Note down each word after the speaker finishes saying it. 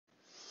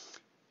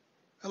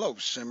Hello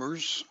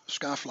Simmers,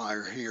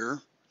 Skyflyer here.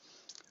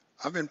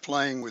 I've been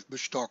playing with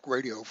Bushtalk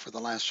Radio for the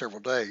last several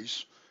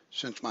days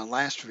since my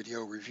last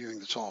video reviewing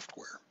the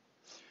software.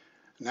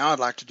 Now I'd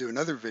like to do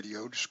another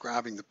video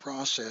describing the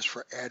process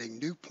for adding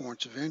new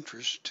points of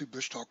interest to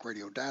Bushtalk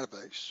Radio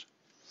database.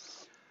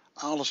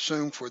 I'll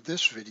assume for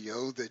this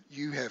video that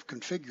you have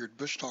configured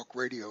Bushtalk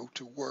Radio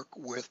to work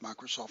with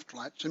Microsoft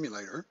Flight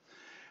Simulator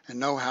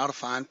and know how to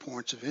find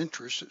points of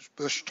interest at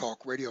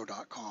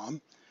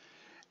bushtalkradio.com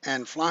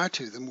and fly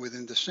to them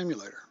within the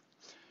simulator.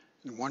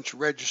 And once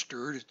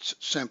registered, it's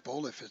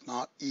simple, if it's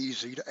not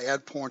easy, to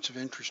add points of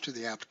interest to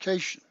the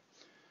application.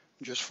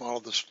 Just follow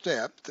the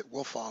step that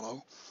we'll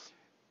follow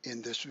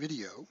in this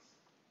video.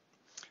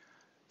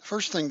 The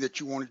first thing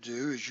that you want to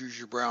do is use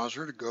your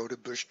browser to go to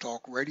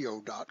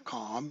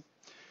bushtalkradio.com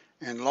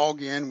and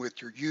log in with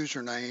your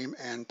username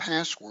and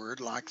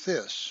password like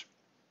this.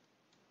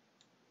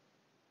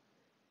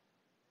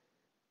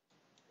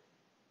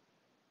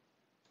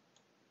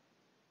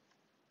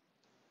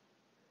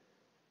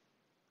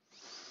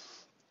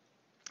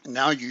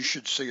 Now you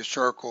should see a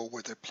circle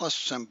with a plus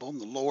symbol in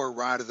the lower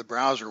right of the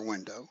browser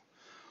window.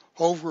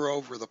 Hover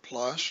over the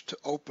plus to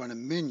open a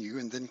menu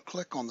and then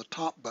click on the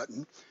top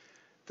button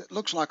that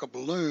looks like a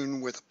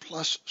balloon with a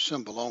plus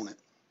symbol on it.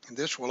 And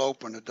this will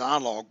open a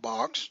dialog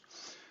box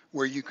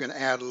where you can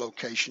add a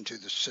location to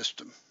the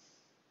system.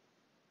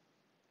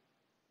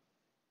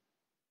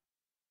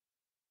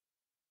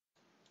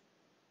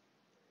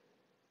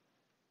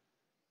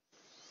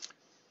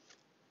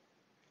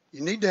 You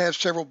need to have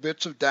several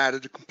bits of data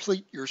to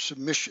complete your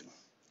submission.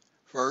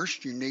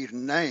 First, you need a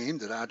name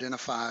that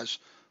identifies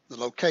the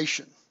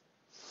location.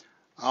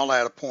 I'll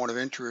add a point of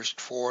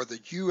interest for the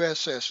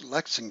USS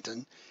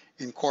Lexington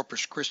in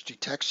Corpus Christi,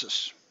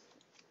 Texas.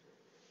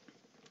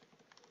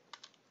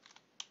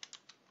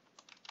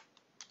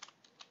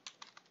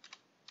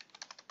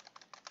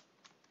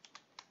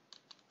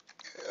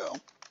 Yeah.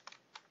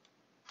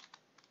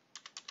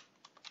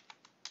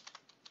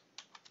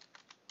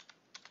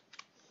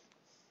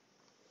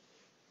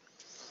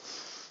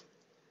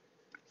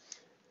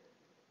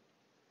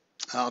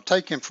 I'll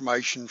take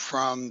information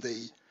from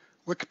the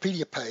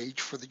Wikipedia page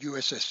for the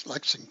USS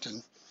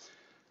Lexington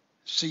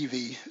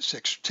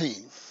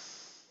CV-16.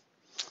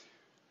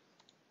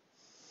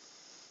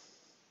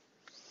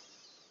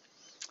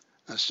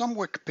 Now, some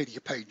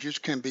Wikipedia pages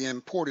can be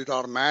imported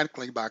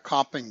automatically by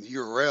copying the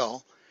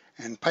URL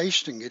and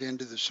pasting it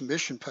into the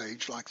submission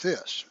page like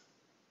this.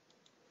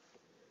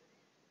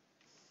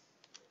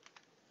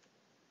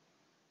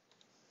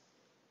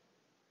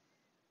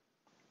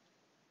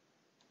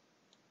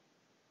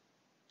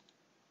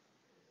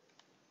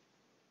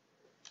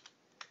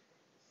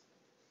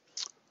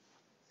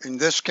 In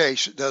this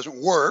case, it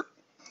doesn't work,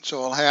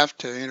 so I'll have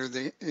to enter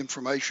the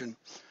information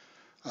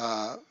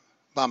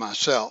by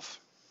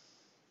myself.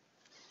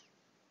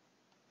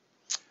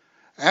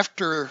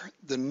 After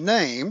the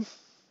name,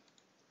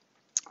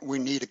 we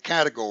need a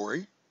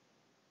category,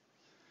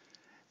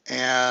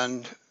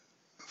 and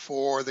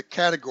for the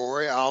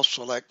category, I'll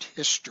select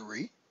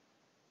history.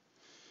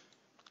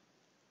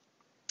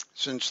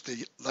 Since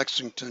the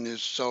Lexington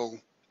is so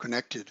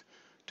connected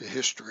to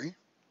history.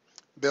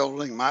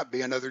 Building might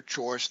be another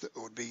choice that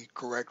would be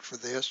correct for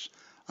this.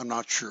 I'm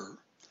not sure.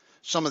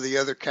 Some of the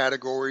other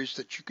categories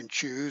that you can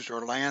choose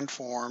are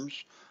landforms,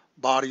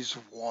 bodies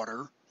of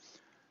water,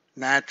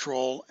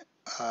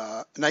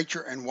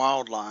 nature and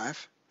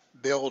wildlife,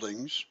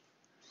 buildings,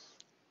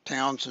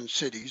 towns and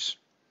cities,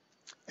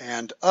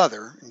 and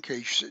other, in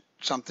case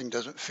something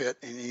doesn't fit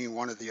in any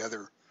one of the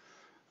other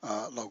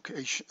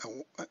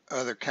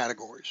other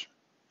categories.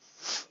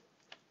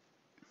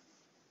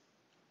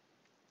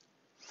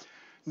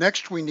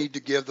 Next, we need to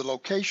give the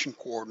location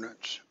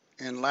coordinates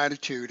in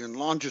latitude and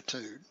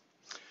longitude.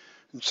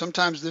 And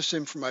sometimes this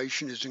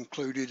information is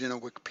included in a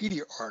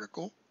Wikipedia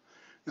article.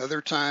 And other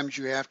times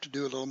you have to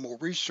do a little more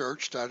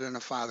research to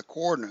identify the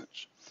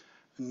coordinates.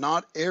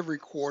 Not every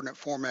coordinate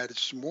format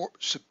is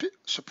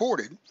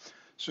supported,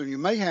 so you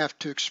may have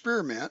to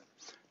experiment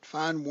to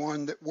find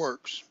one that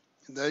works.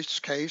 In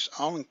this case,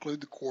 I'll include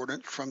the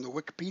coordinates from the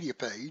Wikipedia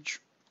page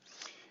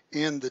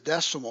in the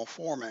decimal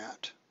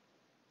format.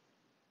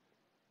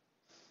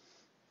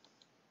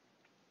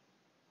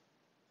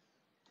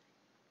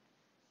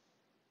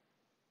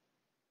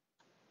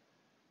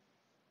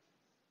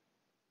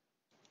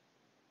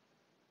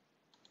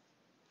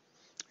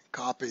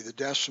 Copy the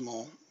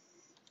decimal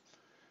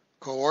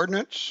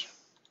coordinates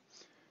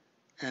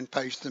and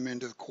paste them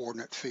into the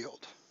coordinate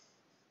field.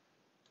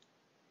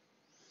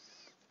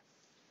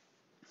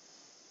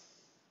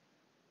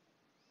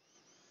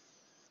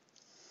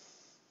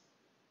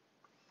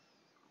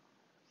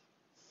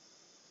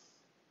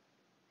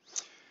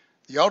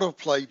 The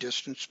autoplay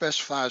distance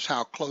specifies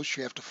how close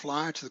you have to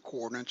fly to the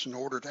coordinates in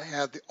order to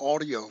have the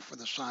audio for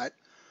the site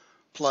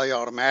play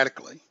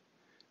automatically.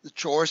 The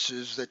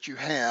choices that you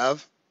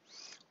have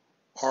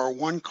are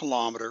 1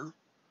 kilometer,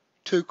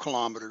 2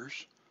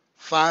 kilometers,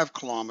 5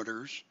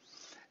 kilometers,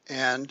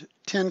 and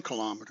 10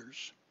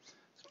 kilometers.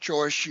 The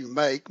choice you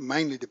make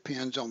mainly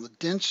depends on the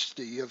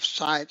density of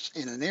sites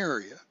in an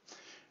area.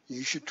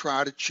 You should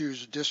try to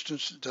choose a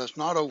distance that does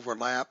not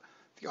overlap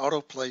the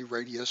autoplay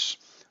radius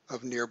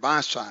of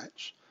nearby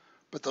sites,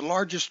 but the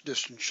largest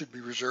distance should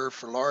be reserved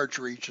for large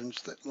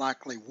regions that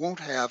likely won't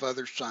have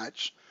other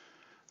sites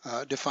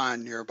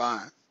defined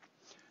nearby.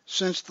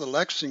 Since the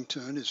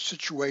Lexington is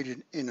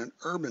situated in an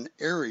urban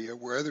area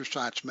where other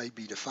sites may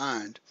be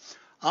defined,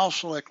 I'll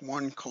select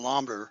 1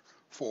 kilometer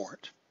for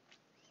it.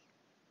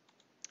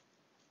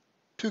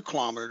 2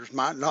 kilometers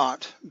might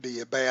not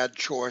be a bad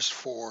choice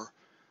for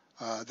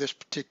this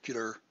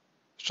particular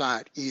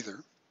site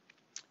either.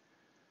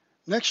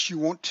 Next, you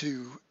want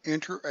to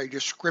enter a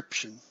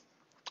description.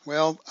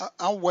 Well,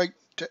 I'll wait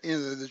to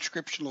enter the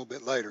description a little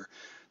bit later.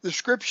 The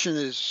description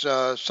is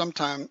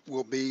sometime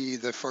will be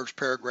the first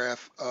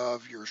paragraph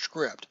of your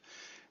script.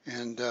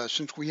 And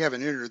since we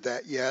haven't entered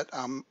that yet,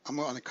 I'm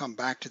going to come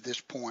back to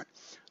this point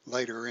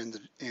later in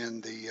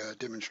the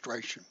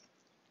demonstration.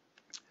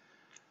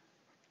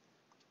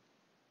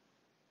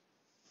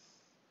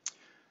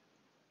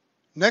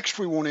 Next,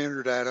 we want to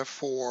enter data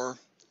for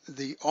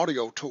the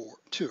audio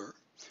tour.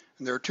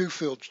 And there are 2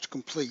 fields to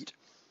complete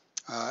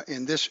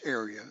in this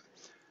area.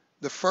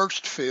 The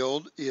first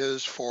field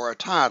is for a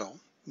title.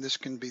 This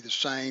can be the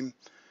same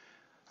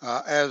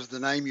as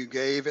the name you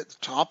gave at the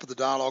top of the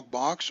dialog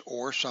box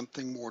or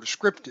something more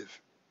descriptive.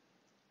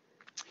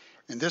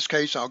 In this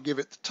case, I'll give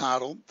it the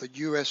title, the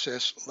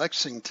USS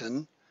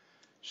Lexington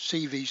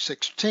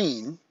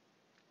CV-16,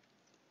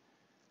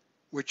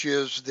 which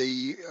is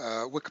the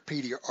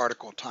Wikipedia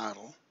article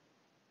title.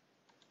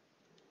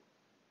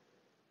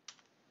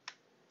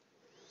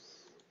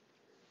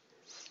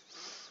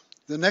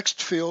 The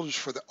next field is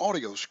for the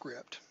audio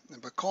script.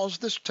 And because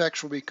this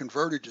text will be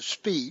converted to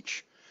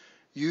speech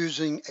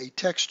using a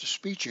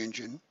text-to-speech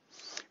engine,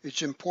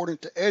 it's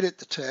important to edit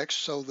the text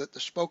so that the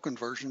spoken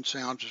version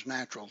sounds as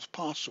natural as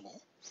possible.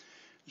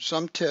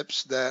 Some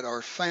tips that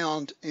are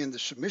found in the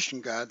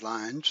submission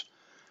guidelines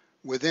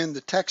within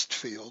the text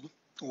field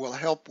will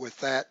help with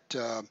that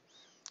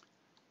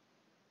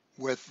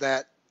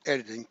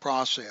editing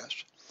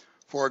process.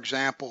 For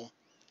example,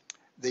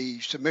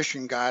 the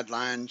submission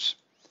guidelines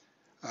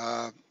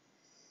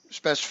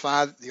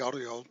specify that the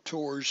audio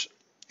tours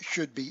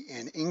should be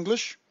in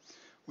English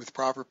with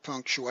proper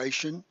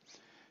punctuation,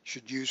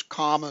 should use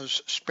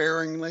commas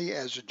sparingly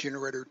as the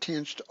generator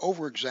tends to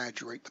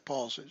over-exaggerate the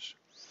pauses.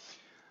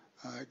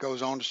 It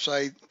goes on to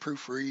say,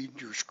 proofread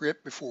your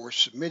script before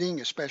submitting,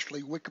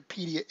 especially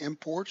Wikipedia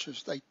imports,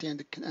 as they tend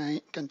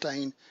to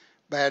contain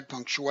bad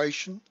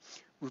punctuation,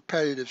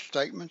 repetitive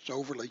statements,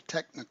 overly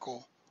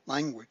technical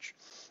language.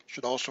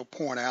 Should also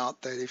point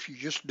out that if you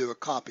just do a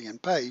copy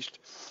and paste,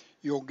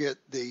 you'll get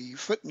the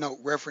footnote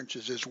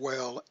references as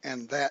well,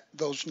 and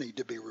those need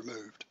to be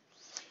removed.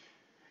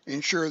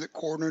 Ensure that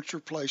coordinates are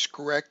placed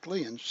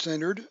correctly and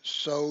centered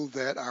so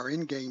that our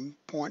in-game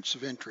points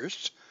of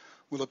interest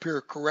will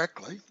appear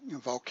correctly.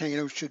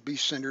 Volcanoes should be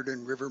centered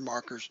and river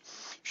markers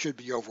should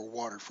be over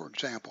water, for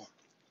example.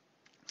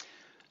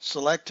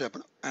 Select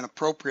an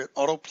appropriate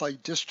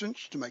autoplay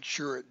distance to make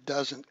sure it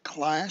doesn't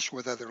clash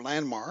with other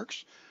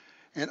landmarks,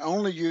 and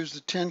only use the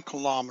 10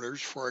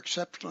 kilometers for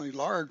exceptionally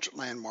large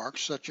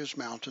landmarks such as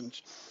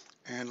mountains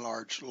and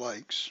large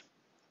lakes.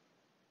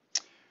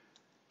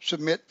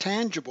 Submit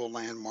tangible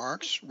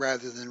landmarks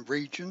rather than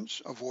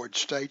regions. Avoid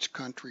states,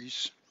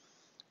 countries,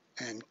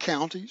 and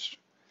counties.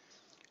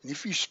 And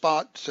if you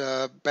spot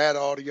bad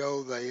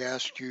audio, they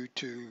ask you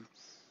to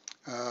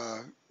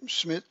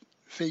submit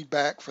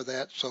feedback for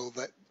that so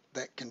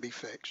that can be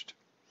fixed.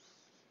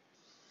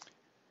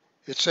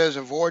 It says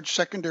avoid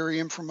secondary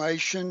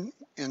information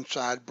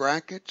inside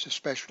brackets,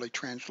 especially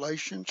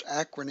translations,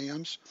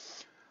 acronyms,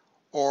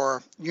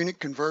 or unit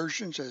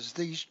conversions, as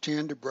these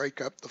tend to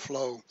break up the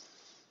flow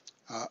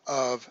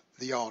of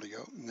the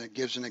audio. And it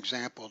gives an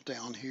example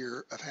down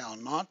here of how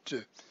not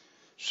to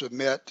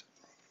submit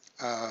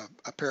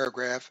a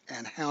paragraph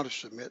and how to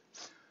submit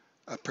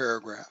a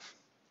paragraph.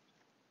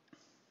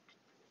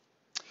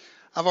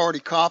 I've already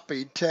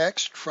copied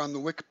text from the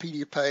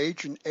Wikipedia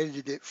page and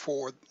edited it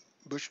for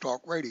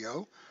Bushtalk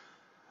Radio,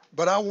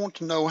 but I want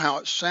to know how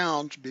it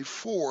sounds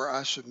before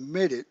I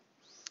submit it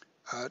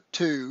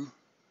to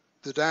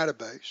the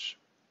database.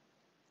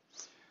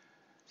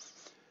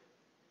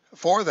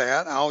 For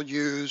that, I'll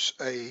use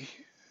a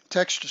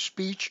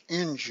text-to-speech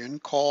engine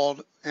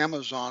called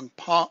Amazon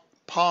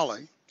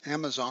Polly.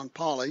 Amazon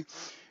Polly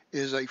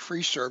is a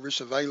free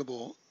service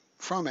available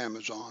from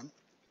Amazon.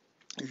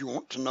 If you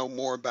want to know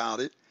more about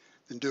it,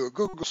 then do a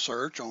Google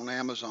search on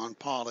Amazon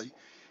Polly,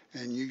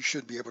 and you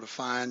should be able to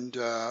find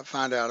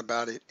out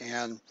about it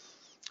and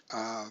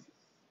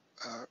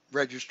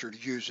register to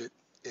use it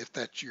if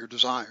that's your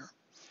desire.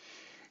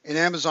 In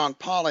Amazon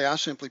Polly, I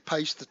simply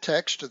paste the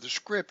text of the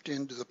script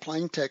into the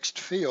plain text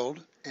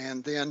field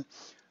and then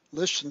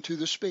listen to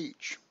the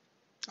speech.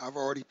 I've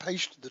already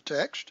pasted the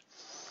text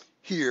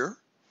here,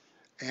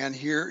 and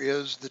here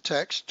is the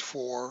text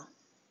for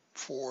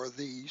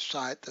the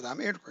site that I'm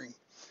entering.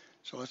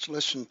 So let's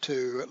listen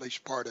to at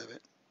least part of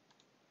it.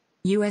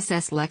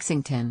 USS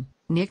Lexington,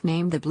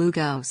 Nicknamed the Blue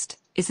Ghost,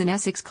 is an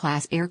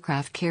Essex-class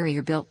aircraft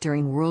carrier built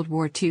during World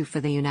War II for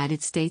the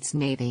United States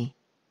Navy.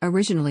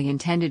 Originally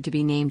intended to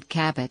be named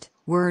Cabot,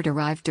 word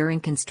arrived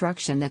during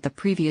construction that the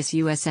previous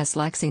USS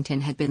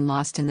Lexington had been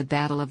lost in the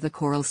Battle of the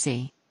Coral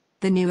Sea.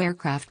 The new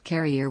aircraft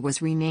carrier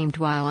was renamed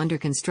while under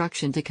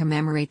construction to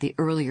commemorate the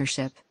earlier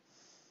ship.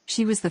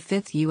 She was the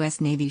fifth U.S.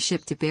 Navy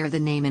ship to bear the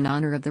name in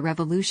honor of the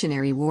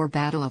Revolutionary War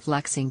Battle of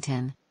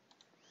Lexington.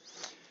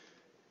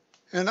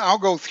 And I'll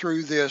go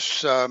through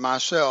this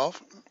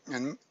myself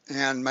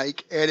and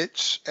make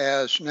edits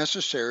as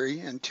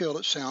necessary until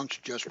it sounds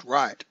just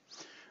right.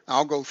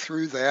 I'll go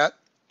through that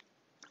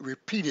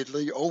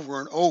repeatedly over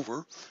and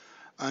over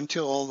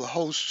until the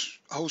whole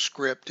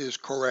script is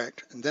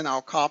correct. And then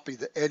I'll copy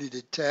the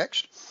edited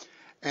text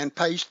and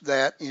paste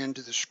that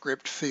into the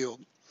script field.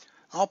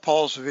 I'll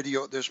pause the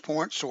video at this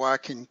point so I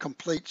can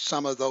complete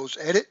some of those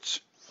edits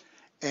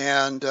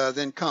and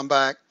then come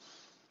back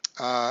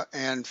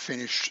and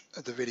finish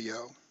the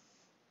video.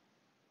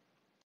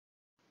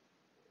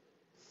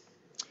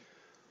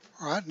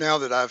 All right, now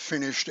that I've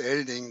finished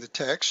editing the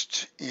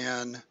text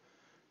in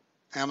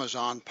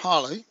Amazon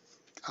Poly,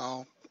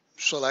 I'll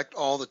select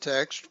all the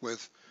text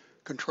with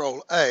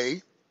Control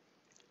A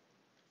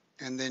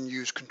and then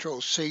use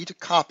Control C to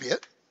copy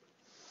it.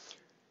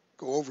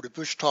 Go over to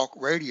Bushtalk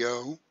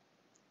Radio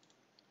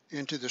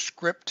into the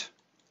script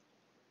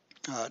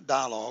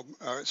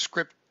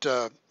script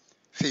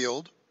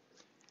field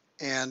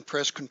and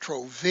press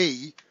Control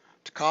V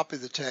to copy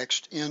the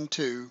text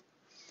into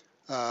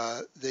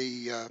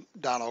the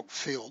dialog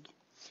field.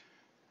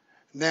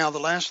 Now the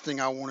last thing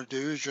I want to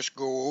do is just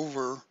go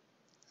over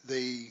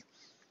the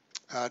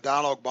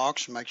dialog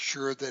box and make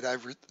sure that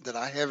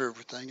I have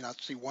everything, and I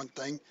see one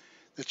thing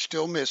that's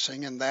still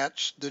missing, and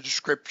that's the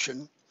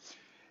description.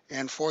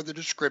 And for the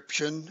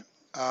description,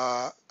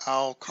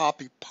 I'll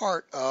copy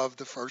part of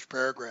the first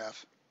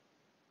paragraph.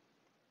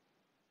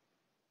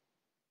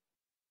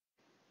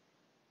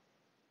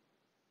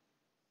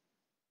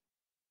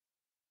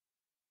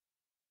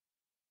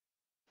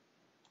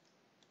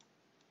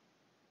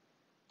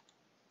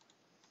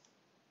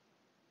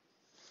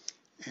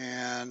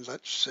 And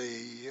let's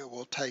see,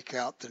 we'll take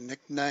out the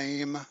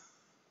nickname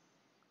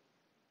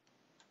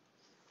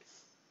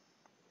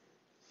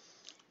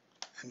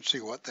and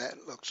see what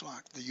that looks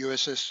like. The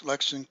USS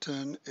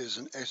Lexington is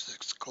an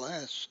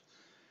Essex-class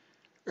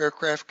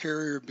aircraft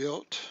carrier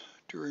built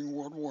during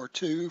World War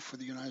II for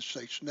the United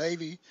States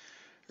Navy,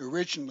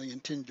 originally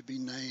intended to be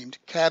named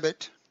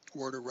Cabot.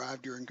 Word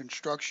arrived during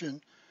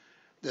construction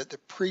that the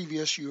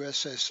previous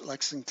USS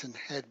Lexington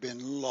had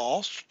been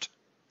lost.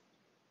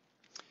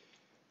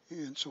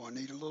 And so I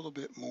need a little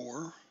bit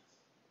more.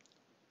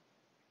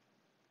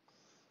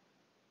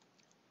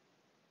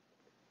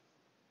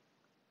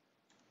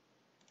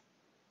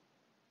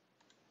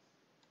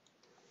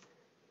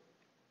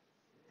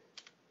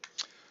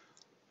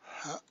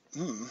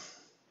 In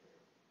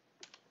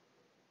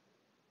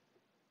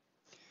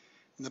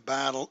the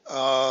Battle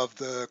of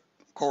the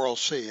Coral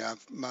Sea,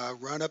 I've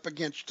run up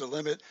against the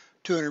limit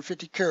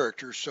 250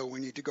 characters, so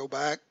we need to go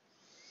back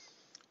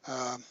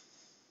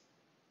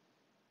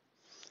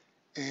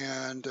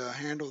and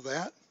handle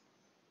that.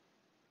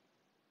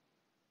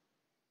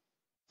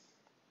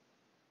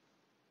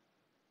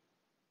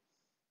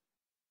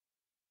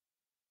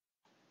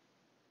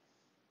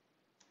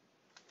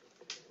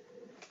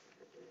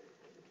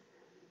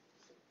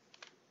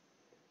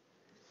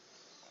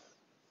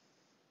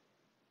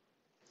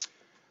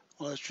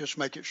 Well, let's just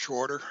make it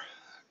shorter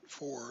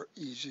for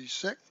easy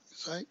sake.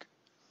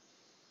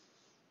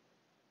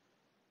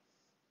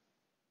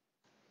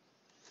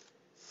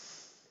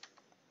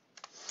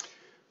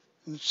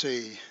 Let's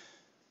see.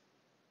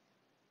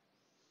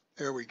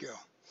 There we go.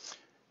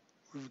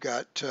 We've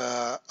got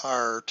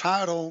our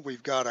title,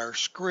 we've got our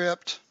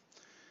script,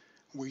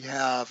 we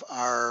have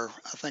our,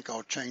 I think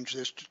I'll change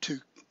this to 2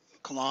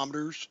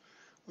 kilometers.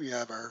 We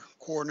have our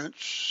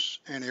coordinates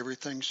and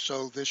everything,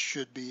 so this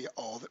should be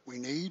all that we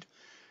need.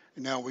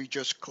 And now we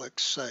just click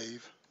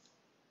Save.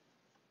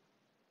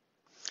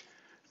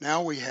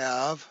 Now we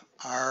have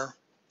our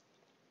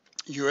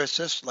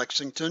USS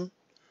Lexington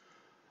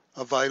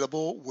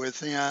available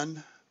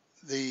within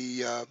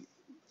the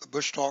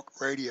Bushtalk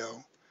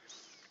Radio.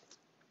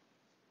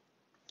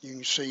 You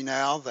can see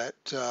now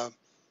that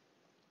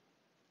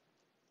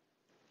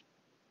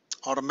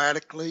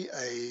automatically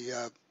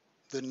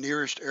the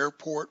nearest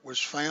airport was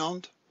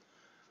found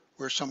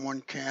where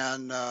someone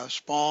can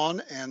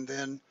spawn and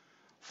then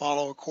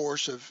follow a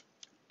course of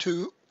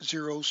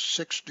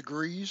 206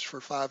 degrees for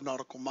 5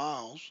 nautical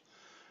miles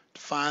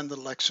to find the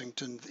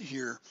Lexington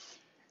here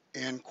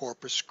in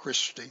Corpus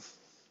Christi.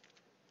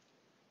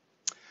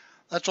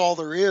 That's all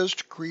there is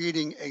to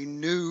creating a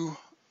new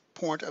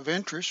point of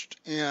interest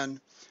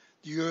in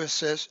the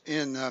USS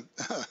in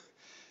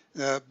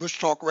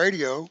Bushtalk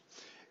Radio.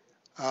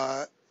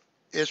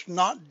 It's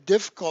not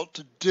difficult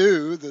to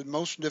do. The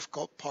most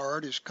difficult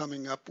part is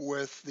coming up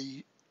with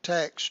the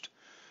text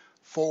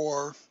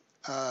for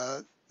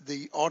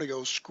the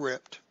audio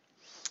script.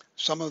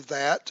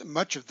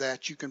 Much of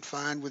that you can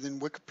find within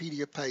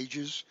Wikipedia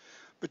pages,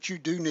 but you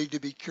do need to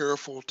be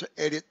careful to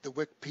edit the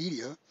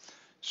Wikipedia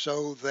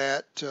so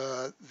that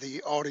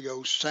the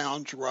audio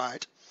sounds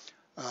right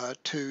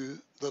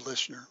to the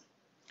listener.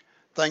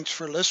 Thanks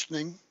for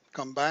listening.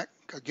 Come back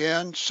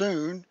again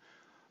soon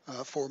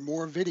for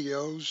more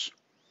videos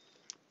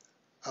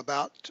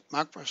about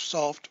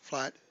Microsoft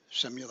Flight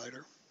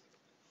Simulator.